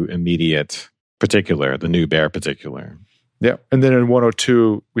new immediate particular, the new bare particular. Yeah, and then in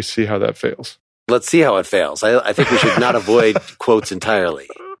 102, we see how that fails. Let's see how it fails. I think we should not avoid quotes entirely.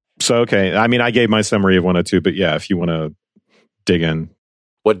 So, okay. I mean, I gave my summary of 102, but yeah, if you want to dig in.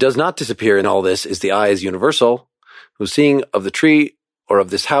 What does not disappear in all this is the I is universal, whose seeing of the tree or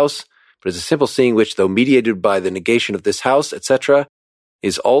of this house, but is a simple seeing which, though mediated by the negation of this house, etc.,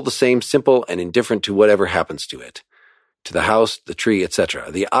 is all the same simple and indifferent to whatever happens to it, to the house, the tree,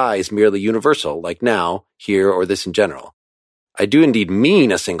 etc. The I is merely universal, like now, here, or this in general. I do indeed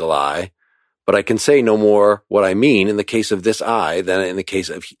mean a single I, but I can say no more what I mean in the case of this I than in the case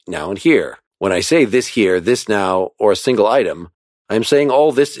of now and here. When I say this here, this now, or a single item, I am saying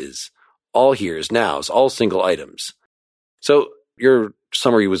all this is, all heres, nows, all single items. So your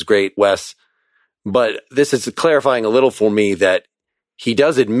summary was great, Wes, but this is clarifying a little for me that he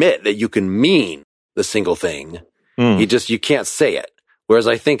does admit that you can mean the single thing. You can't say it. Whereas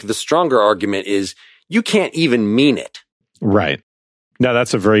I think the stronger argument is you can't even mean it. Right. No,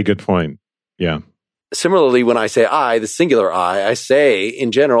 that's a very good point. Yeah. Similarly, when I say I, the singular I say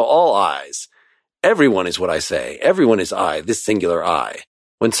in general all I's. Everyone is what I say. Everyone is I, this singular I.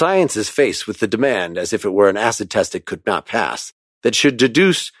 When science is faced with the demand, as if it were an acid test it could not pass, that should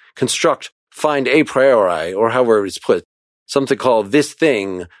deduce, construct, find a priori, or however it is put, something called this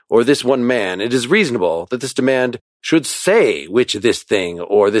thing or this one man, it is reasonable that this demand should say which this thing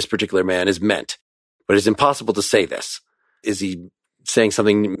or this particular man is meant. But it is impossible to say this. Is he saying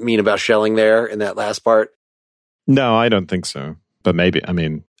something mean about Schelling there in that last part? No, I don't think so. But maybe,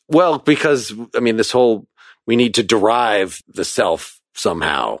 Well, because, this whole, we need to derive the self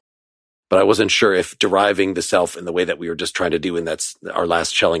somehow. But I wasn't sure if deriving the self in the way that we were just trying to do, and that's our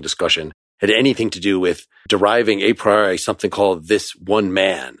last Schelling discussion, had anything to do with deriving a priori something called this one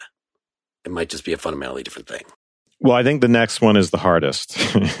man. It might just be a fundamentally different thing. Well, I think the next one is the hardest.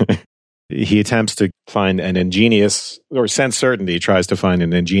 He attempts to find an ingenious, or sense certainty tries to find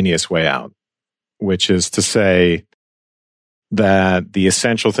an ingenious way out, which is to say that the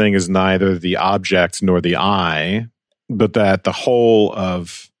essential thing is neither the object nor the I, but that the whole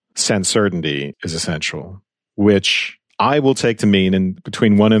of sense certainty is essential, which I will take to mean in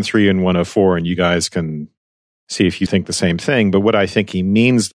between 1 and 3 and 104, and you guys can see if you think the same thing. But what I think he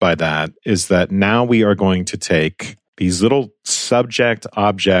means by that is that now we are going to take these little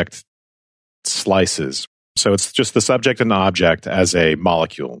subject-object slices. So it's just the subject and the object as a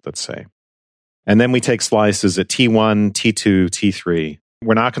molecule, let's say. And then we take slices at T1, T2, T3.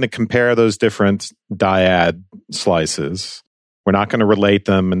 We're not going to compare those different dyad slices. We're not going to relate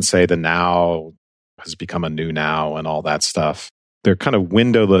them and say the now has become a new now and all that stuff. They're kind of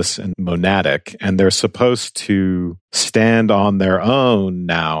windowless and monadic, and they're supposed to stand on their own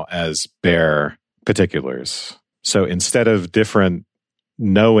now as bare particulars. So instead of different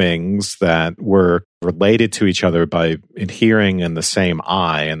knowings that were related to each other by adhering in the same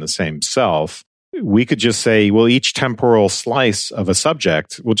I and the same self, we could just say, well, each temporal slice of a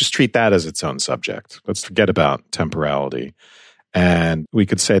subject, we'll just treat that as its own subject. Let's forget about temporality. And we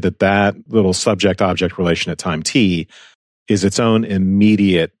could say that that little subject-object relation at time t is its own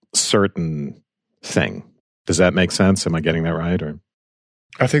immediate, certain thing. Does that make sense? Am I getting that right? Or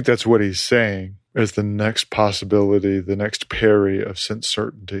I think that's what he's saying as the next possibility, the next peri of sense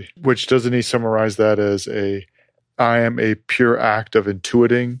certainty, which doesn't he summarize that as I am a pure act of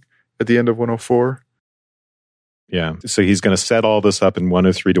intuiting at the end of 104? Yeah. So he's going to set all this up in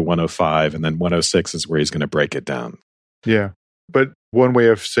 103 to 105, and then 106 is where he's going to break it down. Yeah. But one way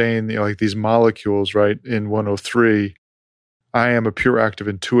of saying, like these molecules, right, in 103, I am a pure act of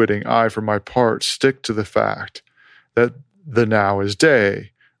intuiting. I, for my part, stick to the fact that the now is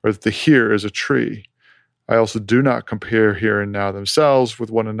day, or that the here is a tree. I also do not compare here and now themselves with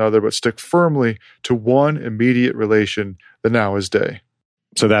one another, but stick firmly to one immediate relation, the now is day.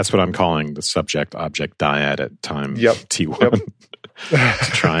 So that's what I'm calling the subject-object dyad at time T1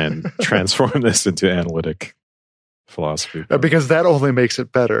 to try and transform this into analytic philosophy. Because that only makes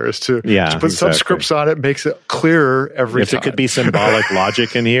it better, is to put subscripts on it, makes it clearer every time. If it could be symbolic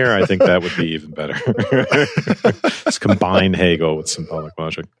logic in here, I think that would be even better. Let's combine Hegel with symbolic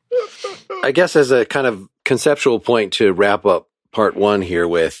logic. I guess as a kind of conceptual point to wrap up part one here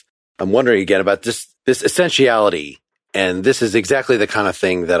with, I'm wondering again about this essentiality. And this is exactly the kind of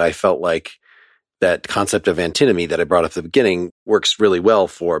thing that I felt like that concept of antinomy that I brought up at the beginning works really well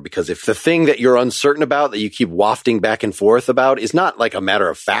for, because if the thing that you're uncertain about, that you keep wafting back and forth about, is not like a matter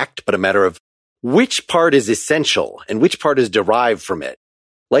of fact, but a matter of which part is essential and which part is derived from it.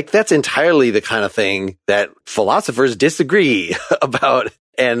 Like, that's entirely the kind of thing that philosophers disagree about.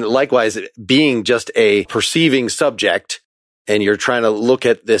 And likewise, being just a perceiving subject, and you're trying to look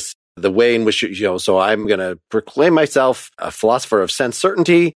at this, the way in which, so I'm going to proclaim myself a philosopher of sense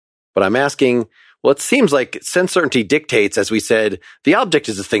certainty, but I'm asking, well, it seems like sense certainty dictates, as we said, the object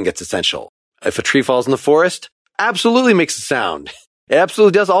is the thing that's essential. If a tree falls in the forest, absolutely makes a sound. It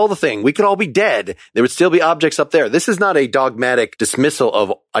absolutely does all the thing. We could all be dead. There would still be objects up there. This is not a dogmatic dismissal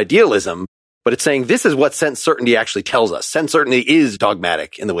of idealism, but it's saying this is what sense certainty actually tells us. Sense certainty is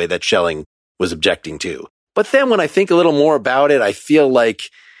dogmatic in the way that Schelling was objecting to. But then when I think a little more about it, I feel like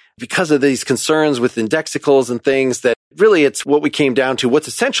because of these concerns with indexicals and things, that really it's what we came down to. What's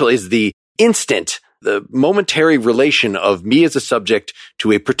essential is the instant, the momentary relation of me as a subject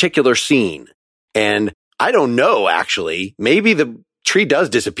to a particular scene. And I don't know, actually. Maybe the tree does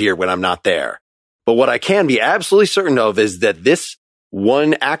disappear when I'm not there. But what I can be absolutely certain of is that this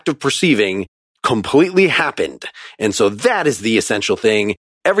one act of perceiving completely happened. And so that is the essential thing.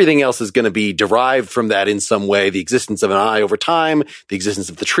 Everything else is going to be derived from that in some way. The existence of an eye over time, the existence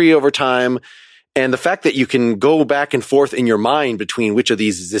of the tree over time. And the fact that you can go back and forth in your mind between which of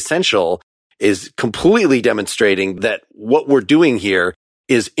these is essential is completely demonstrating that what we're doing here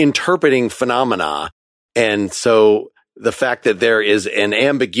is interpreting phenomena. And so the fact that there is an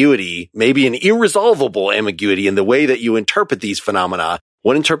ambiguity, maybe an irresolvable ambiguity in the way that you interpret these phenomena,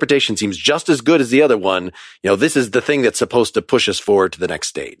 one interpretation seems just as good as the other one. This is the thing that's supposed to push us forward to the next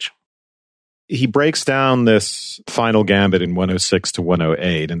stage. He breaks down this final gambit in 106 to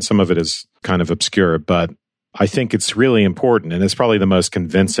 108, and some of it is kind of obscure, but I think it's really important, and it's probably the most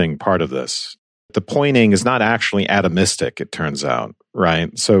convincing part of this. The pointing is not actually atomistic, it turns out,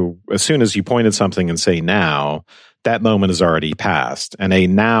 right? So as soon as you point at something and say now, that moment is already passed. And a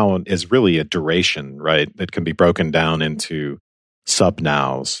now is really a duration, right? That can be broken down into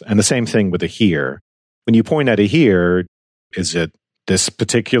sub-nows. And the same thing with a here. When you point at a here, is it this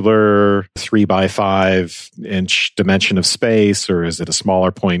particular 3x5 inch dimension of space, or is it a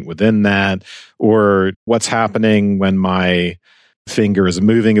smaller point within that? Or what's happening when my finger is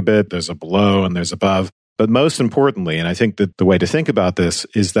moving a bit? There's a below and there's above. But most importantly, and I think that the way to think about this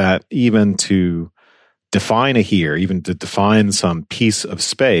is that even to define a here, even to define some piece of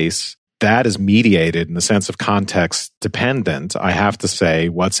space, that is mediated in the sense of context dependent. I have to say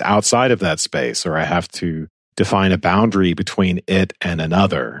what's outside of that space, or I have to define a boundary between it and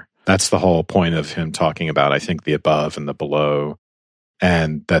another. That's the whole point of him talking about, I think, the above and the below,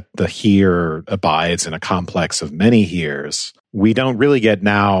 and that the here abides in a complex of many heres. We don't really get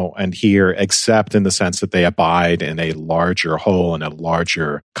now and here except in the sense that they abide in a larger whole and a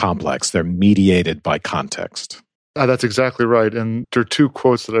larger complex. They're mediated by context. That's exactly right. And there are two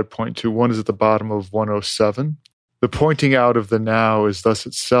quotes that I point to. One is at the bottom of 107. The pointing out of the now is thus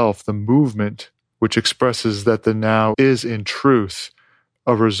itself the movement which expresses that the now is in truth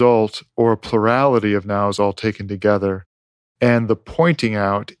a result or a plurality of nows all taken together. And the pointing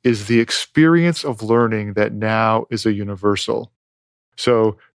out is the experience of learning that now is a universal.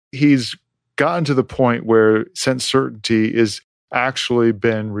 So he's gotten to the point where sense certainty is actually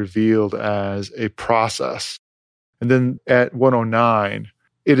been revealed as a process. And then at 109,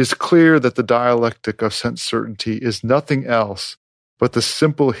 it is clear that the dialectic of sense certainty is nothing else but the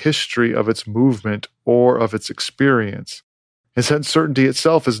simple history of its movement or of its experience. And sense certainty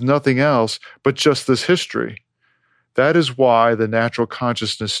itself is nothing else but just this history. That is why the natural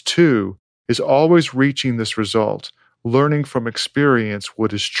consciousness, too, is always reaching this result, learning from experience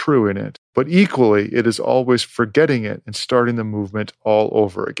what is true in it. But equally, it is always forgetting it and starting the movement all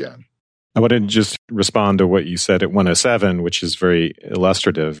over again. I want to just respond to what you said at 107, which is very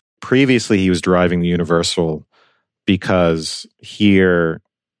illustrative. Previously, he was deriving the universal because here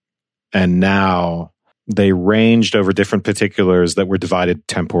and now they ranged over different particulars that were divided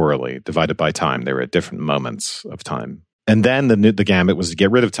temporally, divided by time. They were at different moments of time. And then the gambit was to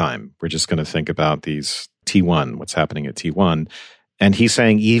get rid of time. We're just going to think about these T1, what's happening at T1. And he's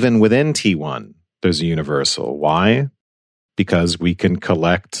saying even within T1, there's a universal. Why? Because we can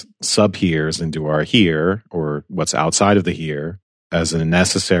collect sub-heres into our here, or what's outside of the here, as a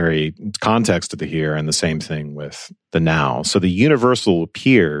necessary context of the here, and the same thing with the now. So the universal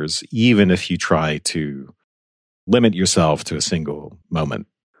appears even if you try to limit yourself to a single moment.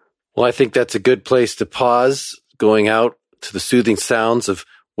 Well, I think that's a good place to pause, going out to the soothing sounds of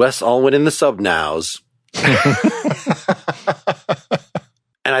Wes Alwyn in the sub-nows.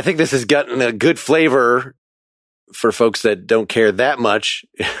 And I think this has gotten a good flavor for folks that don't care that much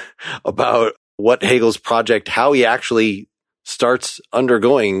about what Hegel's project, how he actually starts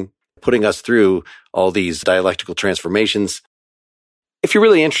undergoing, putting us through all these dialectical transformations. If you're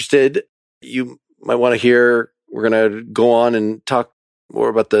really interested, you might want to hear, we're going to go on and talk more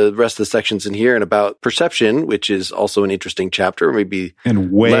about the rest of the sections in here and about perception, which is also an interesting chapter, maybe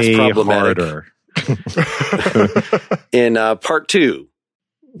and way less problematic. Harder. In part 2.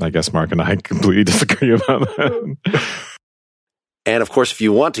 I guess Mark and I completely disagree about that. And of course, if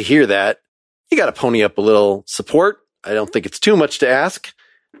you want to hear that, you got to pony up a little support. I don't think it's too much to ask.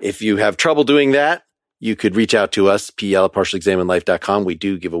 If you have trouble doing that, you could reach out to us, PL@partiallyexaminedlife.com. We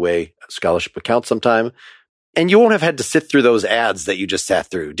do give away a scholarship account sometime. And you won't have had to sit through those ads that you just sat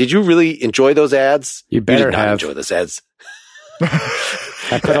through. Did you really enjoy those ads? You better did not have. enjoy those ads.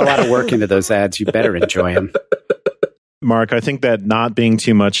 I put a lot of work into those ads. You better enjoy them. Mark, I think that not being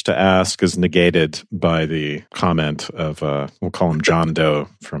too much to ask is negated by the comment of, we'll call him John Doe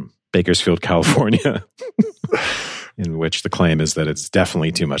from Bakersfield, California, in which the claim is that it's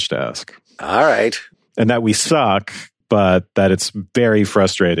definitely too much to ask. All right. And that we suck, but that it's very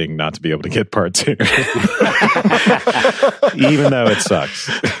frustrating not to be able to get part 2. Even though it sucks.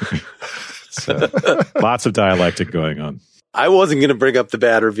 So, lots of dialectic going on. I wasn't going to bring up the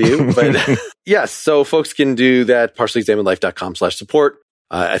bad review, but yes, so folks can do that, partiallyexaminedlife.com/support.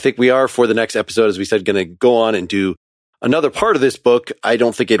 I think we are, for the next episode, as we said, going to go on and do another part of this book. I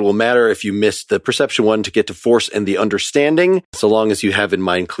don't think it will matter if you missed the perception one to get to force and the understanding, so long as you have in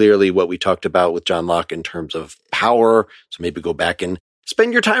mind clearly what we talked about with John Locke in terms of power. So maybe go back and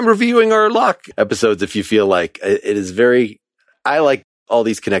spend your time reviewing our Locke episodes if you feel like it is I like all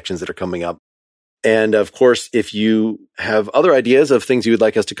these connections that are coming up. And of course, if you have other ideas of things you would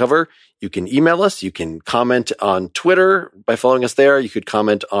like us to cover, you can email us. You can comment on Twitter by following us there. You could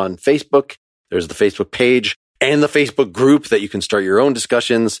comment on Facebook. There's the Facebook page and the Facebook group that you can start your own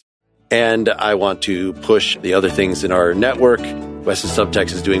discussions. And I want to push the other things in our network. Wes's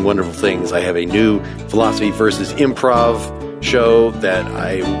Subtext is doing wonderful things. I have a new philosophy versus improv show that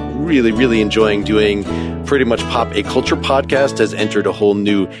I'm really, really enjoying doing. Pretty much Pop a Culture podcast has entered a whole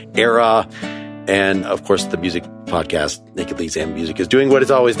new era. And of course, the music podcast, Nakedly Examined Music, is doing what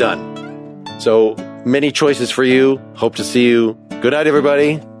it's always done. So many choices for you. Hope to see you. Good night,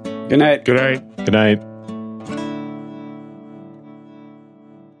 everybody. Good night. Good night. Good night.